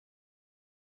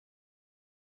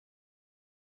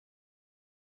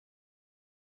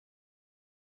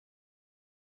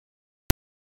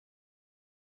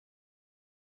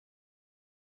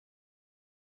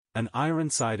An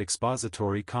Ironside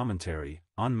Expository Commentary,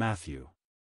 on Matthew.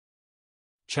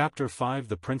 Chapter 5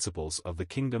 The Principles of the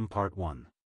Kingdom Part 1.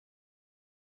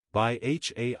 By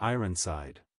H A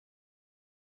Ironside.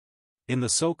 In the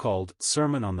so-called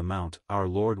Sermon on the Mount, our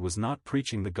Lord was not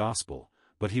preaching the gospel,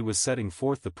 but he was setting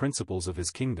forth the principles of his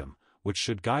kingdom, which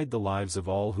should guide the lives of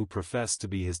all who profess to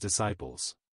be his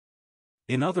disciples.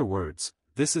 In other words,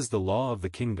 this is the law of the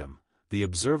kingdom, the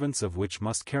observance of which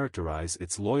must characterize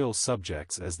its loyal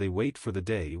subjects as they wait for the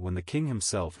day when the King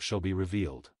himself shall be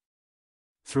revealed.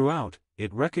 Throughout,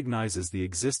 it recognizes the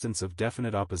existence of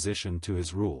definite opposition to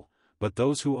his rule, but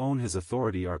those who own his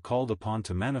authority are called upon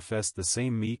to manifest the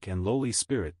same meek and lowly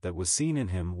spirit that was seen in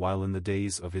him while in the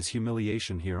days of his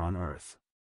humiliation here on earth.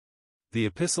 The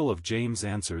Epistle of James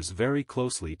answers very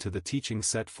closely to the teaching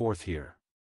set forth here.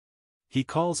 He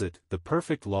calls it the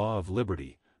perfect law of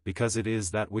liberty, because it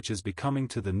is that which is becoming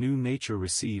to the new nature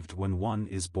received when one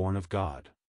is born of God.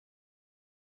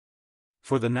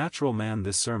 For the natural man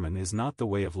this sermon is not the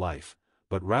way of life,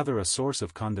 but rather a source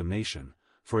of condemnation,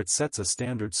 for it sets a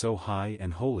standard so high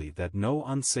and holy that no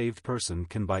unsaved person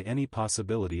can by any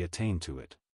possibility attain to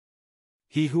it.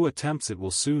 He who attempts it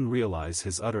will soon realize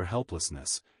his utter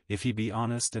helplessness, if he be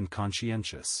honest and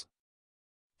conscientious.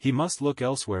 He must look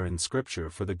elsewhere in Scripture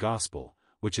for the gospel,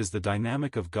 which is the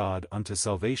dynamic of God unto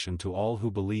salvation to all who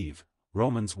believe,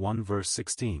 Romans 1 verse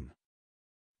 16.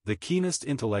 The keenest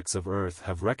intellects of earth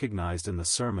have recognized in the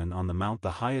Sermon on the Mount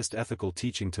the highest ethical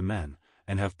teaching to men,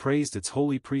 and have praised its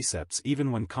holy precepts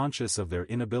even when conscious of their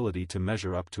inability to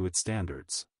measure up to its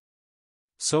standards.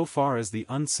 So far as the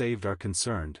unsaved are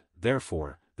concerned,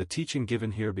 therefore, the teaching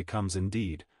given here becomes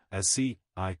indeed, as C.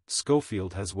 I.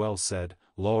 Schofield has well said,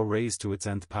 law raised to its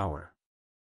nth power.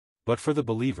 But for the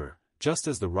believer, just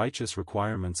as the righteous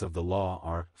requirements of the law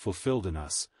are fulfilled in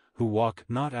us, who walk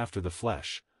not after the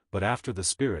flesh, but after the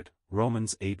Spirit,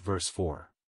 Romans 8 verse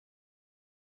 4.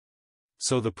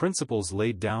 So the principles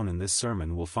laid down in this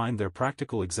sermon will find their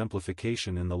practical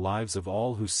exemplification in the lives of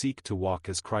all who seek to walk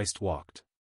as Christ walked.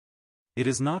 It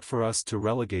is not for us to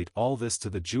relegate all this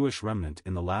to the Jewish remnant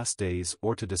in the last days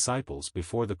or to disciples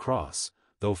before the cross,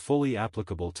 though fully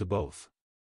applicable to both.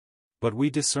 But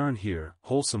we discern here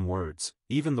wholesome words,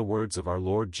 even the words of our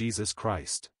Lord Jesus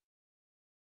Christ.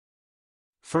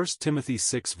 1 Timothy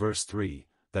 6 verse 3,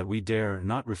 that we dare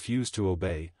not refuse to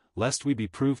obey, lest we be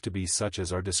proved to be such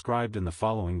as are described in the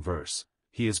following verse.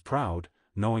 He is proud,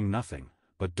 knowing nothing,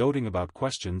 but doting about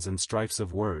questions and strifes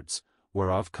of words,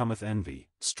 whereof cometh envy,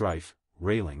 strife,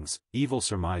 railings, evil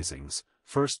surmisings.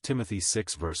 1 Timothy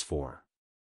 6 verse 4.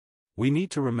 We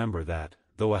need to remember that,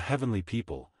 though a heavenly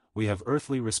people, we have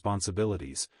earthly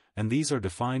responsibilities, and these are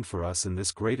defined for us in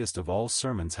this greatest of all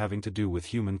sermons having to do with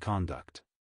human conduct.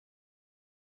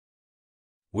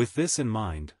 With this in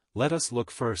mind, let us look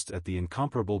first at the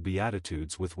incomparable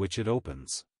beatitudes with which it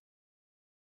opens.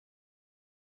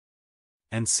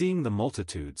 And seeing the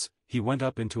multitudes, he went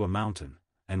up into a mountain,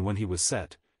 and when he was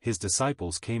set, his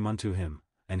disciples came unto him,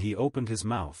 and he opened his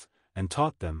mouth, and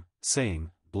taught them,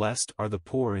 saying, Blessed are the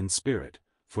poor in spirit,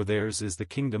 for theirs is the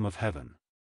kingdom of heaven.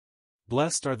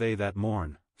 Blessed are they that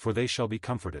mourn, for they shall be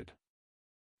comforted.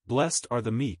 Blessed are the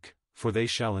meek, for they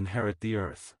shall inherit the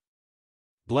earth.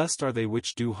 Blessed are they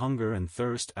which do hunger and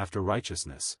thirst after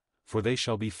righteousness, for they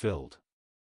shall be filled.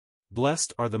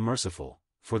 Blessed are the merciful,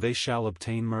 for they shall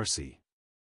obtain mercy.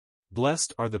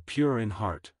 Blessed are the pure in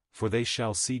heart, for they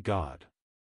shall see God.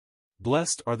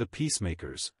 Blessed are the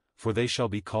peacemakers, for they shall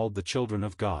be called the children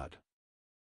of God.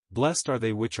 Blessed are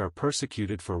they which are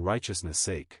persecuted for righteousness'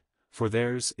 sake, for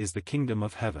theirs is the kingdom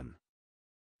of heaven.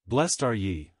 Blessed are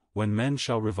ye, when men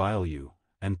shall revile you,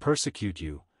 and persecute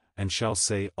you, and shall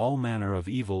say all manner of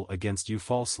evil against you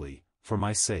falsely, for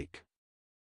my sake.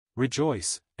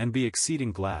 Rejoice, and be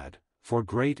exceeding glad, for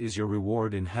great is your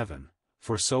reward in heaven,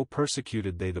 for so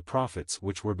persecuted they the prophets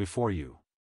which were before you.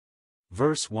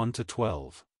 Verse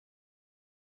 1-12.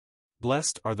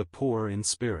 Blessed are the poor in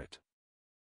spirit.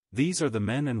 These are the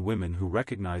men and women who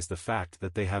recognize the fact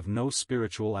that they have no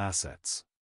spiritual assets.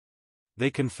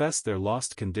 They confess their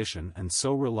lost condition and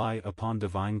so rely upon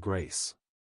divine grace.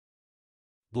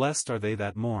 Blessed are they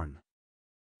that mourn.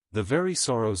 The very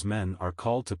sorrows men are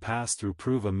called to pass through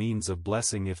prove a means of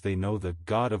blessing if they know the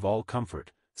God of all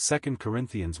comfort, 2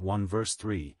 Corinthians 1 verse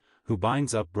 3, who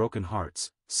binds up broken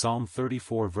hearts, Psalm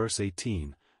 34 verse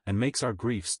 18, and makes our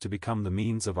griefs to become the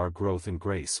means of our growth in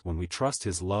grace when we trust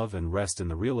his love and rest in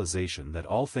the realization that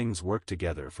all things work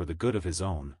together for the good of his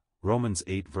own, Romans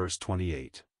 8 verse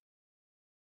 28.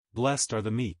 Blessed are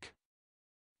the meek.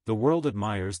 The world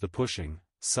admires the pushing,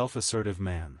 self-assertive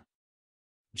man.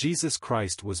 Jesus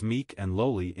Christ was meek and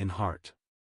lowly in heart.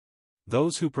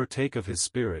 Those who partake of his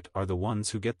Spirit are the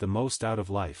ones who get the most out of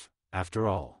life, after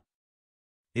all.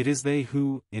 It is they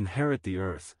who inherit the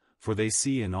earth, for they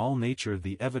see in all nature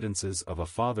the evidences of a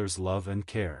Father's love and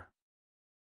care.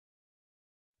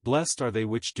 Blessed are they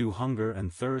which do hunger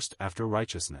and thirst after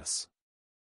righteousness.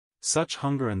 Such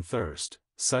hunger and thirst,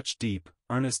 such deep,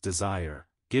 earnest desire,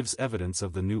 gives evidence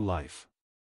of the new life.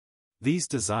 These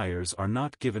desires are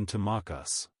not given to mock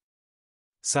us.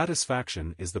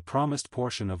 Satisfaction is the promised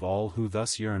portion of all who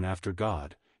thus yearn after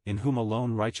God, in whom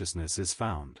alone righteousness is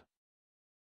found.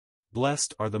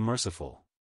 Blessed are the merciful.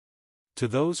 To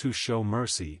those who show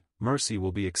mercy, mercy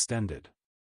will be extended.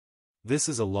 This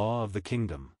is a law of the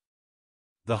kingdom.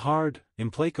 The hard,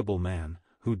 implacable man,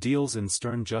 who deals in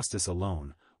stern justice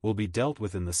alone, will be dealt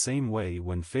with in the same way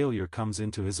when failure comes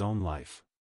into his own life.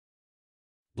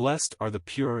 Blessed are the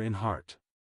pure in heart.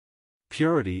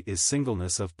 Purity is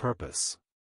singleness of purpose.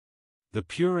 The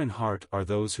pure in heart are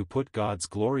those who put God's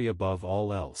glory above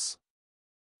all else.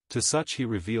 To such he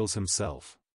reveals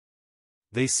himself.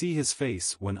 They see his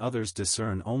face when others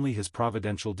discern only his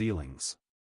providential dealings.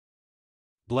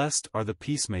 Blessed are the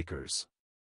peacemakers.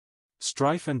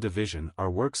 Strife and division are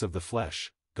works of the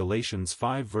flesh, Galatians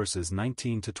 5 verses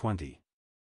 19-20.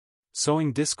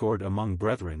 Sowing discord among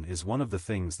brethren is one of the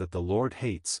things that the Lord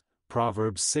hates,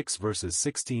 Proverbs 6 verses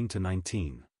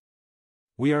 16-19.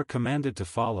 We are commanded to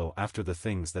follow after the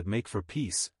things that make for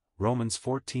peace, Romans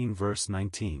 14 verse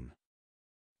 19.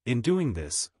 In doing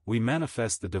this, we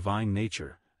manifest the divine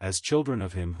nature, as children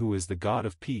of him who is the God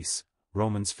of peace,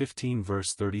 Romans 15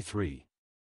 verse 33.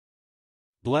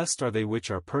 Blessed are they which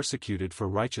are persecuted for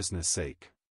righteousness'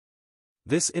 sake.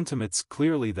 This intimates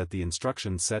clearly that the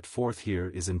instruction set forth here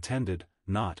is intended,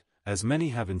 not, as many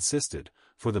have insisted,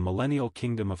 for the millennial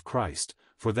kingdom of Christ,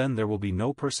 for then there will be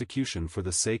no persecution for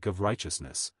the sake of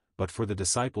righteousness, but for the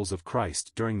disciples of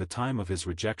Christ during the time of his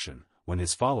rejection, when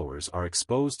his followers are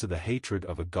exposed to the hatred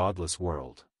of a godless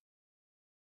world.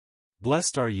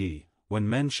 Blessed are ye, when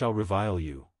men shall revile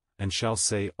you, and shall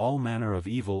say all manner of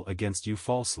evil against you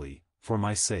falsely, for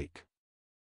my sake.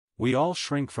 We all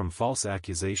shrink from false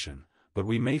accusation, but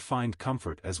we may find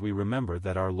comfort as we remember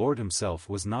that our Lord himself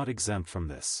was not exempt from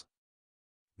this.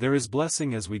 There is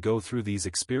blessing as we go through these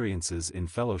experiences in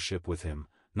fellowship with him,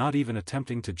 not even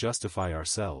attempting to justify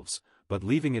ourselves, but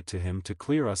leaving it to him to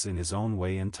clear us in his own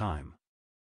way and time.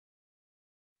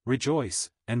 Rejoice,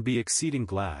 and be exceeding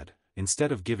glad,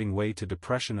 instead of giving way to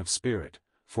depression of spirit,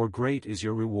 for great is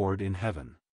your reward in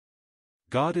heaven.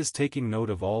 God is taking note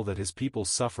of all that his people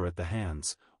suffer at the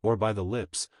hands, or by the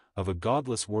lips, of a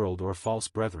godless world or false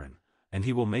brethren, and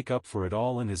he will make up for it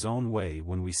all in his own way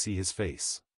when we see his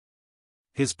face.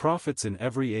 His prophets in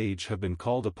every age have been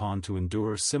called upon to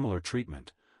endure similar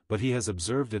treatment, but he has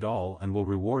observed it all and will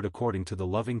reward according to the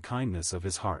loving kindness of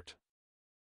his heart.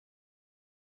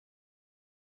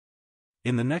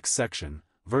 In the next section,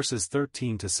 verses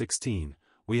 13-16,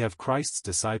 we have Christ's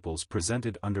disciples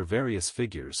presented under various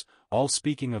figures, all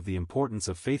speaking of the importance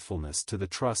of faithfulness to the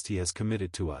trust he has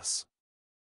committed to us.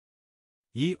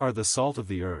 Ye are the salt of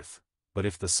the earth, but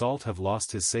if the salt have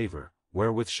lost his savour,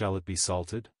 wherewith shall it be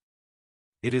salted?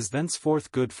 It is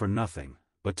thenceforth good for nothing,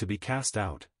 but to be cast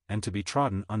out, and to be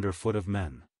trodden under foot of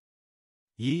men.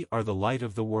 Ye are the light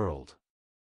of the world.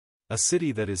 A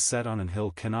city that is set on an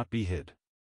hill cannot be hid.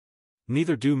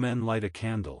 Neither do men light a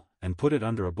candle, and put it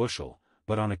under a bushel,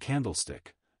 but on a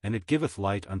candlestick, and it giveth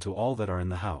light unto all that are in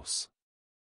the house.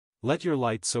 Let your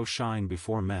light so shine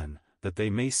before men, that they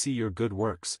may see your good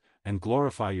works, and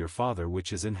glorify your Father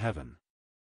which is in heaven.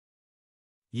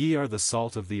 Ye are the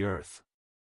salt of the earth.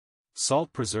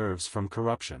 Salt preserves from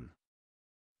corruption.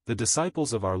 The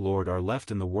disciples of our Lord are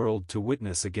left in the world to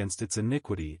witness against its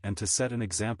iniquity and to set an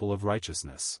example of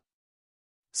righteousness.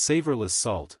 Savorless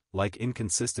salt, like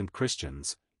inconsistent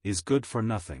Christians, is good for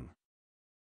nothing.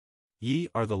 Ye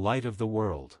are the light of the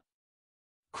world.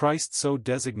 Christ so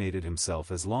designated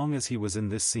himself as long as he was in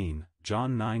this scene,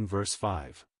 John 9 verse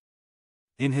 5.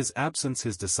 In his absence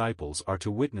his disciples are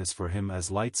to witness for him as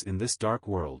lights in this dark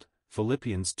world,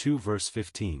 Philippians 2 verse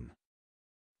 15.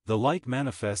 The light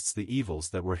manifests the evils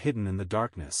that were hidden in the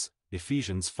darkness,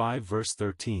 Ephesians 5 verse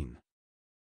 13.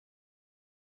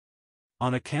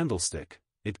 On a candlestick,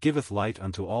 it giveth light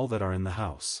unto all that are in the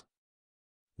house.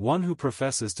 One who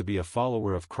professes to be a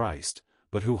follower of Christ,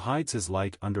 but who hides his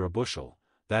light under a bushel,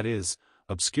 that is,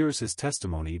 obscures his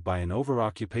testimony by an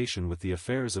overoccupation with the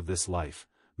affairs of this life,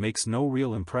 makes no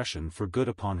real impression for good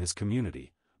upon his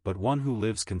community, but one who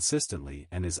lives consistently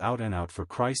and is out and out for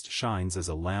Christ shines as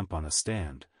a lamp on a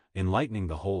stand, enlightening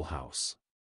the whole house.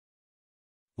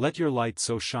 Let your light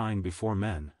so shine before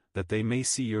men, that they may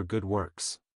see your good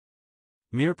works.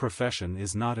 Mere profession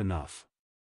is not enough.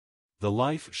 The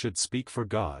life should speak for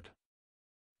God.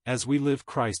 As we live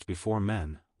Christ before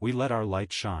men, we let our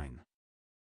light shine.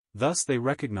 Thus they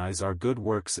recognize our good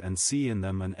works and see in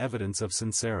them an evidence of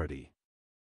sincerity.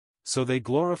 So they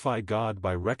glorify God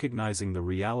by recognizing the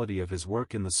reality of His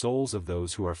work in the souls of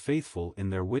those who are faithful in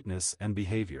their witness and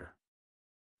behavior.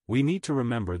 We need to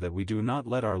remember that we do not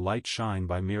let our light shine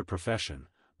by mere profession,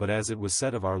 but as it was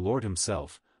said of our Lord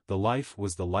Himself, the life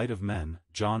was the light of men,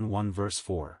 John 1 verse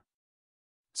 4.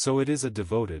 So it is a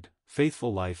devoted,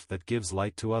 faithful life that gives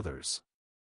light to others.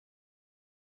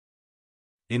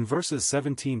 In verses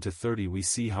 17 to 30 we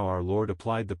see how our Lord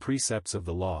applied the precepts of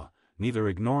the law, neither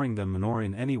ignoring them nor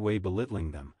in any way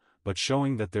belittling them, but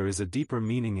showing that there is a deeper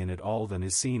meaning in it all than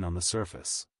is seen on the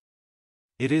surface.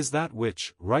 It is that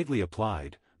which, rightly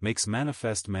applied, makes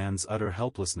manifest man's utter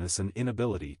helplessness and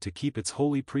inability to keep its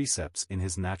holy precepts in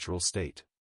his natural state.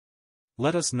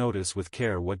 Let us notice with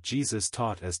care what Jesus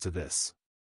taught as to this.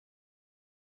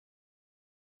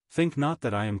 Think not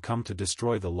that I am come to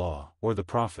destroy the law, or the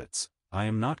prophets. I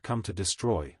am not come to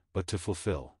destroy, but to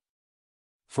fulfill.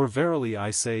 For verily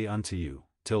I say unto you,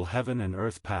 till heaven and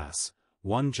earth pass,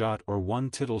 one jot or one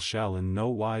tittle shall in no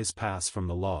wise pass from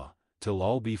the law, till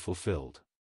all be fulfilled.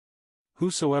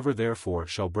 Whosoever therefore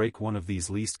shall break one of these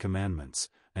least commandments,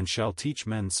 and shall teach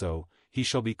men so, he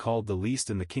shall be called the least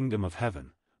in the kingdom of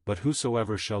heaven, but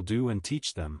whosoever shall do and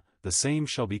teach them, the same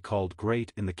shall be called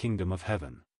great in the kingdom of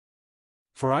heaven.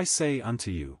 For I say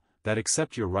unto you, that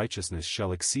except your righteousness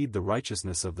shall exceed the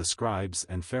righteousness of the scribes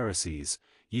and Pharisees,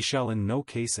 ye shall in no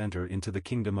case enter into the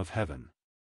kingdom of heaven.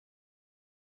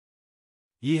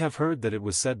 Ye have heard that it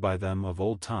was said by them of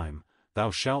old time, Thou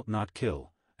shalt not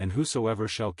kill, and whosoever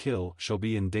shall kill shall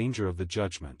be in danger of the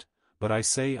judgment. But I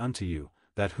say unto you,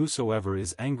 that whosoever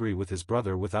is angry with his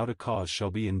brother without a cause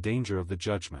shall be in danger of the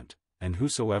judgment, and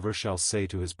whosoever shall say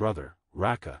to his brother,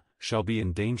 Raca, shall be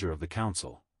in danger of the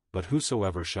council, but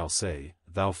whosoever shall say,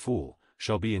 Thou fool,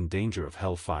 shall be in danger of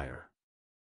hell fire.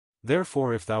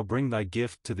 Therefore if thou bring thy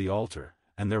gift to the altar,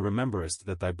 and there rememberest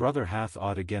that thy brother hath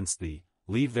aught against thee,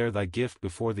 leave there thy gift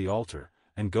before the altar,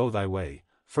 and go thy way,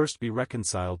 first be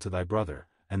reconciled to thy brother,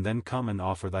 and then come and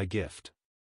offer thy gift.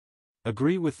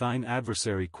 Agree with thine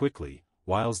adversary quickly,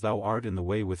 whiles thou art in the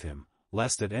way with him,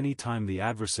 lest at any time the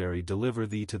adversary deliver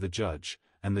thee to the judge,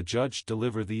 and the judge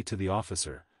deliver thee to the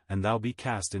officer, and thou be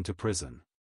cast into prison.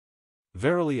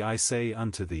 Verily I say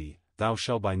unto thee, thou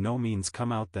shalt by no means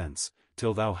come out thence,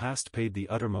 till thou hast paid the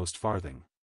uttermost farthing.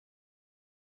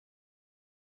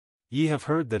 Ye have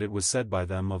heard that it was said by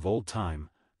them of old time,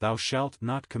 Thou shalt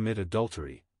not commit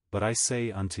adultery, but I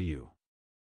say unto you,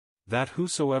 that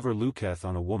whosoever looketh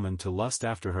on a woman to lust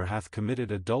after her hath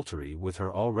committed adultery with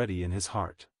her already in his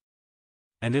heart.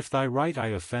 And if thy right eye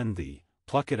offend thee,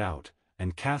 pluck it out,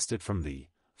 and cast it from thee,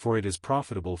 for it is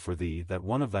profitable for thee that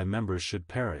one of thy members should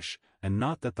perish, and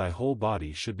not that thy whole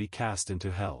body should be cast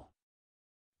into hell.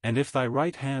 And if thy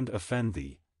right hand offend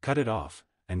thee, cut it off,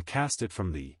 and cast it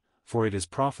from thee, for it is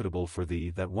profitable for thee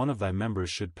that one of thy members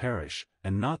should perish,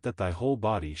 and not that thy whole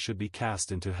body should be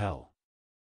cast into hell.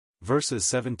 Verses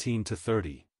 17 to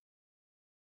 30.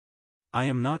 I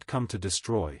am not come to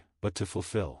destroy, but to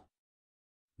fulfill.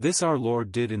 This our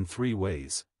Lord did in 3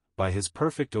 ways. By his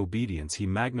perfect obedience he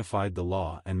magnified the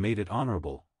law and made it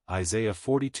honorable, Isaiah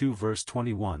 42 verse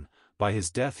 21, by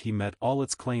his death he met all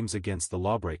its claims against the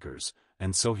lawbreakers,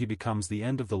 and so he becomes the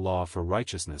end of the law for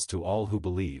righteousness to all who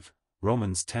believe,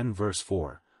 Romans 10 verse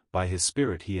 4, by his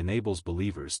Spirit he enables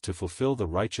believers to fulfill the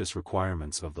righteous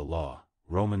requirements of the law,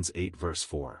 Romans 8 verse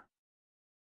 4.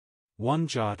 One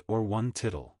jot or one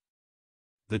tittle.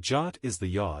 The jot is the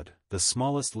yod, the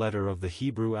smallest letter of the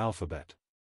Hebrew alphabet.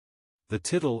 The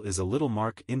tittle is a little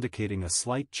mark indicating a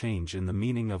slight change in the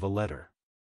meaning of a letter.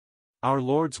 Our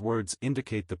Lord's words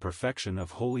indicate the perfection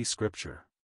of Holy Scripture.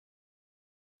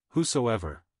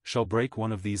 Whosoever shall break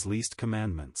one of these least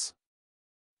commandments.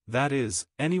 That is,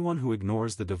 anyone who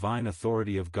ignores the divine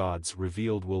authority of God's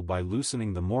revealed will by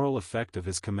loosening the moral effect of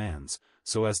his commands,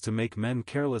 so as to make men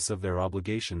careless of their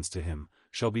obligations to him,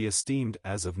 shall be esteemed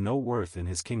as of no worth in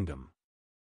his kingdom.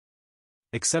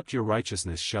 Except your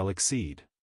righteousness shall exceed.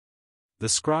 The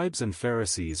scribes and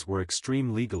Pharisees were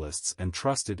extreme legalists and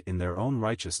trusted in their own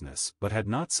righteousness but had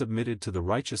not submitted to the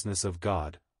righteousness of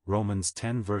God, Romans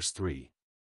 10 verse 3.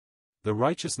 The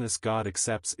righteousness God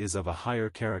accepts is of a higher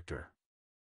character.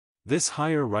 This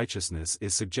higher righteousness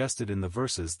is suggested in the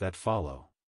verses that follow.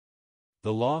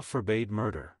 The law forbade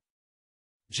murder.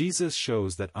 Jesus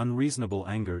shows that unreasonable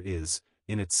anger is,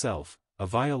 in itself, a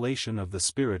violation of the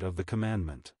spirit of the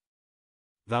commandment.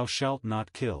 Thou shalt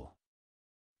not kill.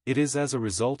 It is as a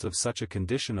result of such a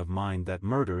condition of mind that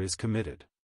murder is committed.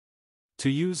 To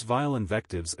use vile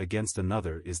invectives against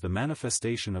another is the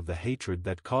manifestation of the hatred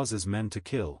that causes men to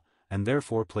kill, and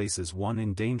therefore places one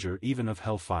in danger even of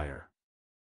hellfire.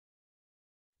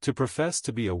 To profess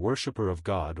to be a worshipper of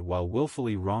God while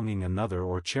willfully wronging another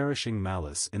or cherishing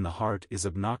malice in the heart is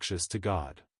obnoxious to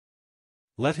God.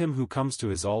 Let him who comes to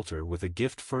his altar with a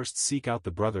gift first seek out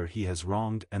the brother he has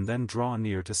wronged and then draw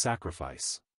near to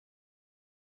sacrifice.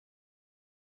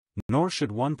 Nor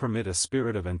should one permit a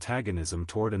spirit of antagonism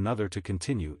toward another to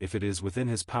continue if it is within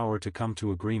his power to come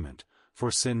to agreement, for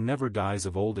sin never dies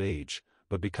of old age,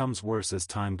 but becomes worse as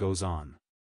time goes on.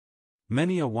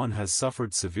 Many a one has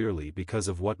suffered severely because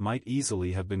of what might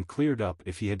easily have been cleared up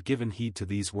if he had given heed to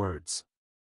these words.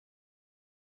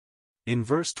 In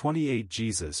verse 28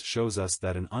 Jesus shows us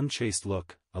that an unchaste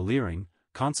look, a leering,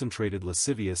 concentrated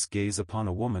lascivious gaze upon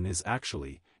a woman is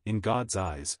actually, in God's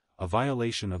eyes, a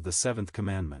violation of the seventh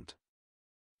commandment.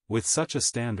 With such a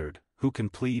standard, who can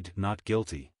plead not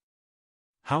guilty?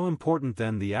 How important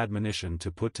then the admonition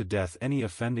to put to death any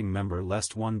offending member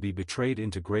lest one be betrayed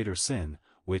into greater sin,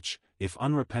 which, if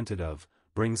unrepented of,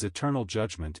 brings eternal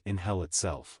judgment in hell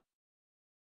itself.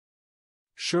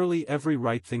 Surely every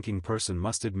right-thinking person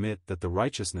must admit that the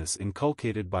righteousness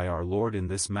inculcated by our Lord in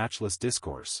this matchless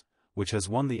discourse, which has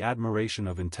won the admiration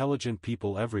of intelligent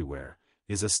people everywhere,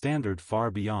 is a standard far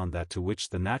beyond that to which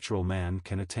the natural man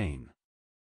can attain.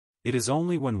 It is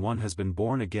only when one has been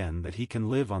born again that he can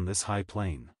live on this high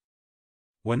plane.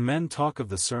 When men talk of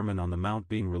the Sermon on the Mount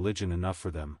being religion enough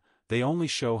for them, they only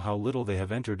show how little they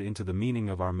have entered into the meaning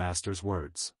of our Master's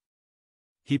words.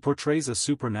 He portrays a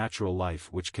supernatural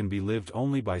life which can be lived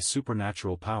only by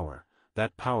supernatural power,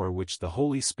 that power which the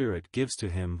Holy Spirit gives to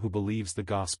him who believes the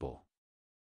gospel.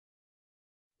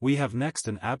 We have next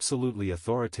an absolutely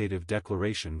authoritative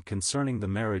declaration concerning the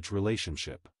marriage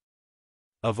relationship.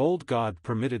 Of old God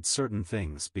permitted certain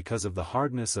things because of the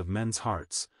hardness of men's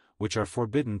hearts, which are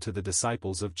forbidden to the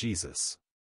disciples of Jesus.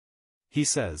 He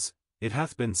says, "It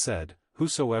hath been said,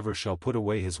 Whosoever shall put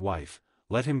away his wife,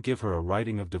 let him give her a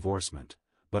writing of divorcement.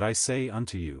 But I say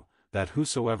unto you, that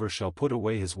whosoever shall put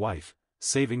away his wife,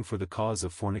 saving for the cause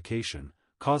of fornication,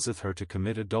 causeth her to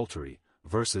commit adultery."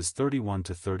 Verses 31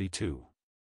 to 32.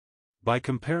 By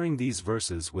comparing these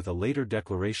verses with a later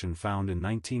declaration found in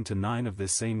 19-9 of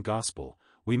this same gospel,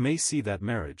 we may see that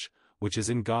marriage, which is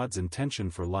in God's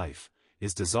intention for life,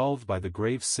 is dissolved by the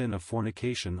grave sin of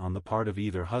fornication on the part of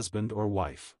either husband or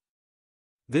wife.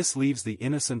 This leaves the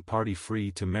innocent party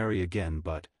free to marry again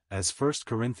but, as 1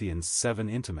 Corinthians 7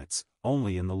 intimates,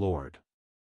 only in the Lord.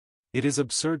 It is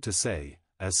absurd to say,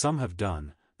 as some have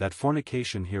done, that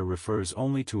fornication here refers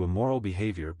only to immoral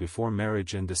behavior before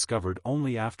marriage and discovered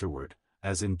only afterward,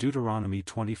 as in Deuteronomy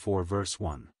 24 verse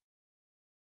 1.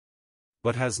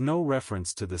 But has no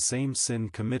reference to the same sin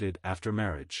committed after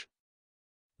marriage.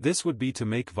 This would be to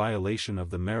make violation of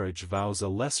the marriage vows a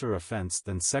lesser offense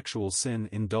than sexual sin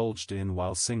indulged in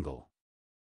while single.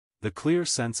 The clear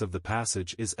sense of the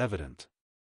passage is evident.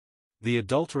 The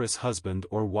adulterous husband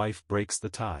or wife breaks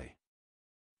the tie.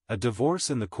 A divorce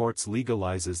in the courts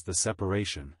legalizes the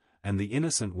separation, and the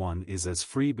innocent one is as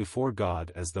free before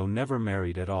God as though never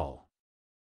married at all.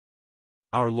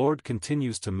 Our Lord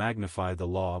continues to magnify the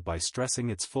law by stressing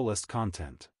its fullest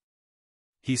content.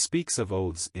 He speaks of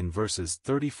oaths in verses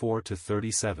 34 to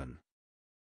 37.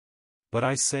 "But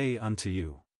I say unto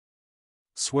you,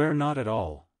 swear not at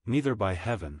all, neither by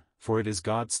heaven, for it is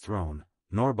God's throne,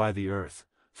 nor by the earth,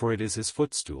 for it is his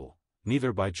footstool,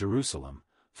 neither by Jerusalem,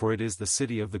 for it is the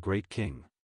city of the great King.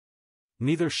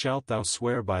 Neither shalt thou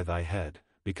swear by thy head,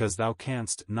 because thou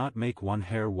canst not make one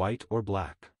hair white or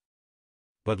black.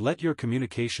 But let your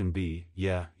communication be,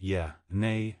 yea, yea,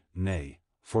 nay, nay,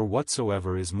 for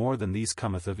whatsoever is more than these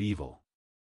cometh of evil."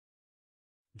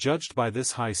 Judged by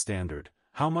this high standard,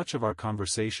 how much of our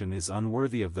conversation is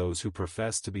unworthy of those who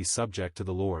profess to be subject to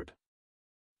the Lord?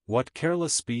 What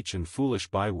careless speech and foolish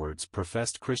bywords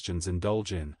professed Christians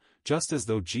indulge in, just as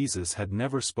though Jesus had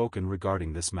never spoken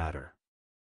regarding this matter.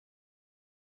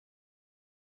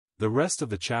 The rest of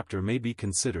the chapter may be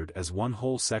considered as one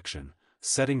whole section,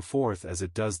 setting forth as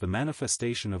it does the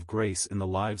manifestation of grace in the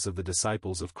lives of the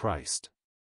disciples of Christ.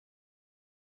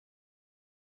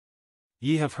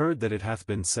 "Ye have heard that it hath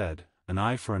been said, An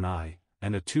eye for an eye,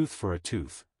 and a tooth for a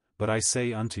tooth. But I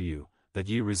say unto you, that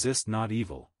ye resist not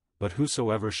evil, but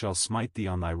whosoever shall smite thee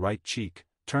on thy right cheek,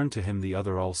 turn to him the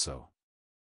other also.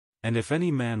 And if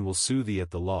any man will sue thee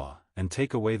at the law, and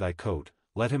take away thy coat,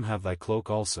 let him have thy cloak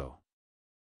also.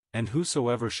 And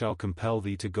whosoever shall compel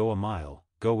thee to go a mile,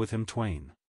 go with him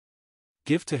twain.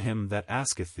 Give to him that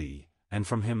asketh thee, and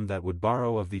from him that would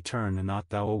borrow of thee turn not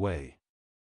thou away.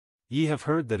 Ye have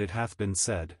heard that it hath been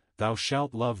said, Thou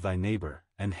shalt love thy neighbor,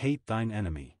 and hate thine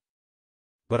enemy.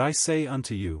 But I say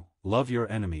unto you, love your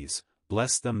enemies,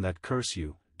 bless them that curse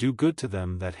you, do good to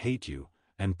them that hate you,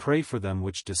 and pray for them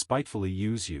which despitefully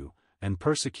use you, and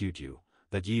persecute you,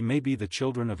 that ye may be the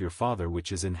children of your Father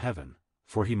which is in heaven,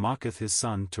 for he maketh his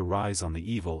sun to rise on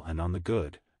the evil and on the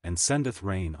good, and sendeth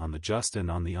rain on the just and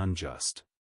on the unjust.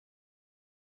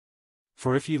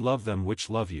 For if ye love them which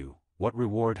love you, what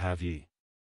reward have ye?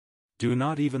 Do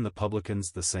not even the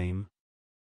publicans the same?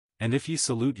 And if ye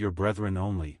salute your brethren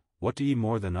only, what do ye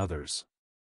more than others?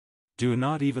 Do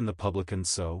not even the publicans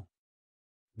so?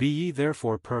 Be ye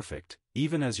therefore perfect,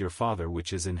 even as your Father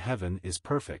which is in heaven is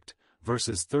perfect.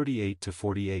 Verses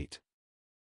 38-48.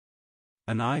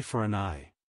 An eye for an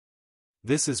eye.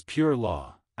 This is pure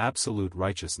law, absolute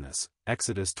righteousness.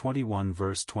 Exodus 21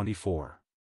 verse 24.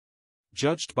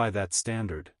 Judged by that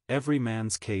standard, every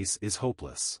man's case is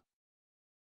hopeless.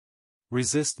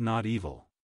 Resist not evil.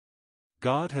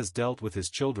 God has dealt with his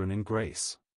children in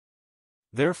grace.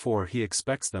 Therefore he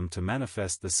expects them to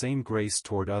manifest the same grace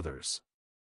toward others.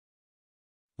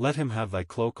 Let him have thy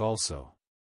cloak also.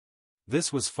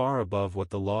 This was far above what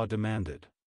the law demanded.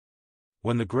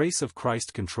 When the grace of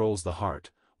Christ controls the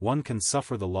heart, one can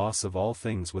suffer the loss of all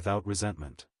things without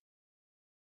resentment.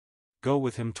 Go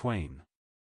with him twain.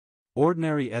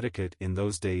 Ordinary etiquette in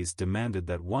those days demanded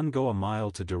that one go a mile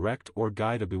to direct or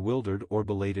guide a bewildered or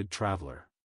belated traveler.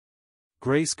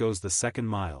 Grace goes the second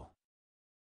mile.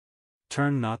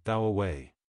 Turn not thou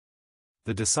away.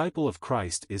 The disciple of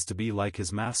Christ is to be like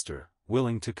his master,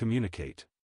 willing to communicate.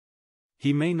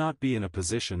 He may not be in a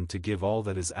position to give all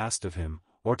that is asked of him,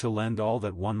 or to lend all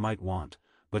that one might want,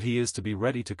 but he is to be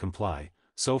ready to comply,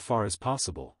 so far as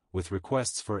possible, with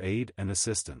requests for aid and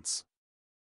assistance.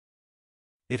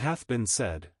 It hath been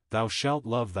said, Thou shalt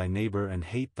love thy neighbor and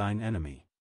hate thine enemy.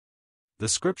 The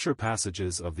scripture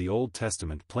passages of the Old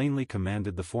Testament plainly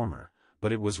commanded the former,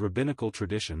 but it was rabbinical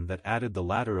tradition that added the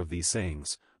latter of these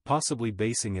sayings, possibly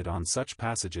basing it on such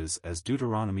passages as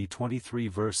Deuteronomy 23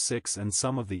 verse 6 and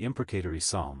some of the imprecatory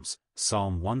Psalms,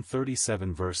 Psalm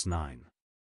 137 verse 9.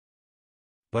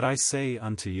 But I say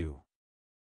unto you.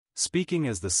 Speaking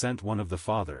as the sent one of the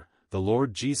Father, the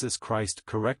Lord Jesus Christ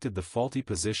corrected the faulty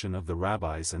position of the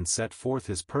rabbis and set forth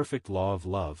his perfect law of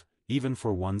love, even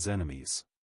for one's enemies.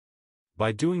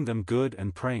 By doing them good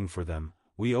and praying for them,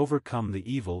 we overcome the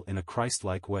evil in a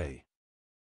Christ-like way.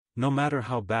 No matter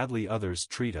how badly others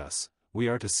treat us, we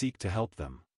are to seek to help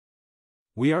them.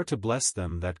 We are to bless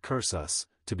them that curse us,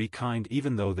 to be kind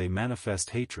even though they manifest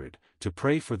hatred, to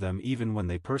pray for them even when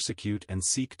they persecute and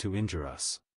seek to injure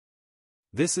us.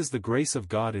 This is the grace of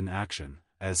God in action,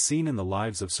 as seen in the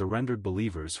lives of surrendered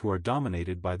believers who are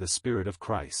dominated by the Spirit of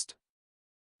Christ.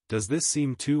 Does this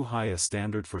seem too high a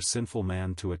standard for sinful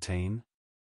man to attain?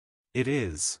 It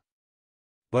is.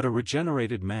 But a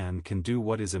regenerated man can do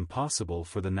what is impossible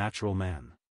for the natural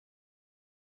man.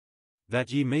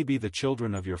 That ye may be the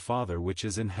children of your Father which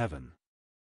is in heaven.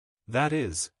 That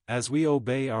is, as we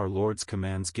obey our Lord's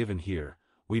commands given here,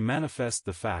 we manifest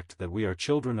the fact that we are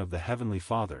children of the Heavenly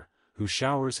Father, who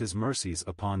showers his mercies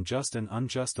upon just and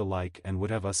unjust alike and would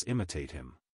have us imitate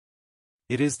him.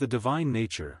 It is the divine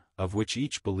nature, of which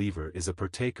each believer is a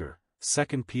partaker,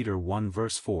 2 Peter 1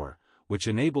 verse 4, which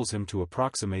enables him to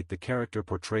approximate the character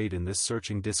portrayed in this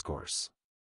searching discourse.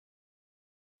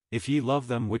 If ye love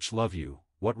them which love you,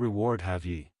 what reward have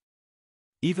ye?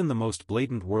 Even the most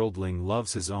blatant worldling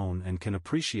loves his own and can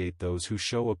appreciate those who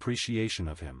show appreciation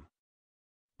of him.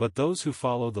 But those who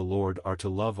follow the Lord are to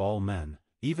love all men,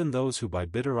 even those who by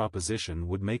bitter opposition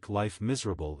would make life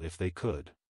miserable if they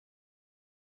could.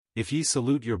 If ye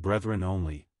salute your brethren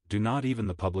only, do not even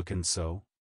the publicans so?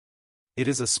 It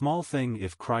is a small thing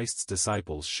if Christ's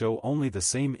disciples show only the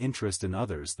same interest in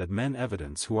others that men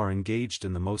evidence who are engaged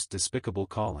in the most despicable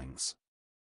callings.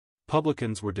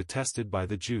 Publicans were detested by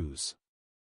the Jews.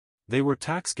 They were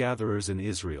tax gatherers in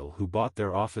Israel who bought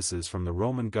their offices from the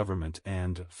Roman government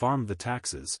and farmed the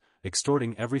taxes,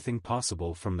 extorting everything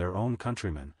possible from their own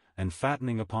countrymen, and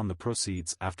fattening upon the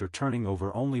proceeds after turning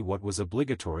over only what was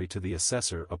obligatory to the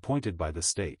assessor appointed by the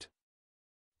state.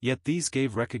 Yet these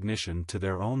gave recognition to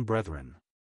their own brethren.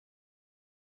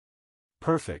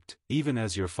 Perfect, even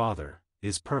as your Father,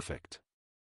 is perfect.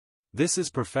 This is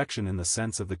perfection in the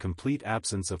sense of the complete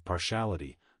absence of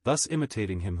partiality, thus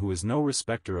imitating him who is no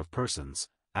respecter of persons,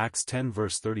 Acts 10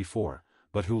 verse 34,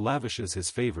 but who lavishes his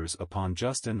favors upon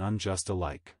just and unjust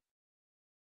alike.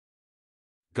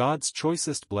 God's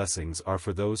choicest blessings are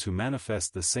for those who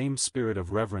manifest the same spirit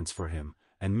of reverence for him,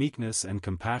 and meekness and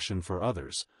compassion for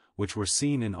others, which were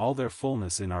seen in all their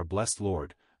fullness in our blessed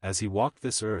Lord, as he walked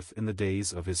this earth in the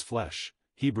days of his flesh.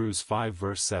 Hebrews 5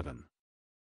 verse 7.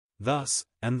 Thus,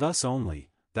 and thus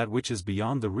only, that which is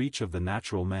beyond the reach of the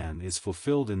natural man is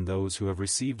fulfilled in those who have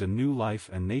received a new life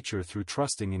and nature through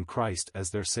trusting in Christ as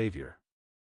their Savior.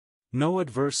 No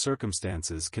adverse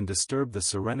circumstances can disturb the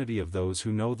serenity of those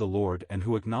who know the Lord and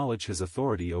who acknowledge His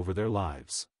authority over their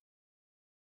lives.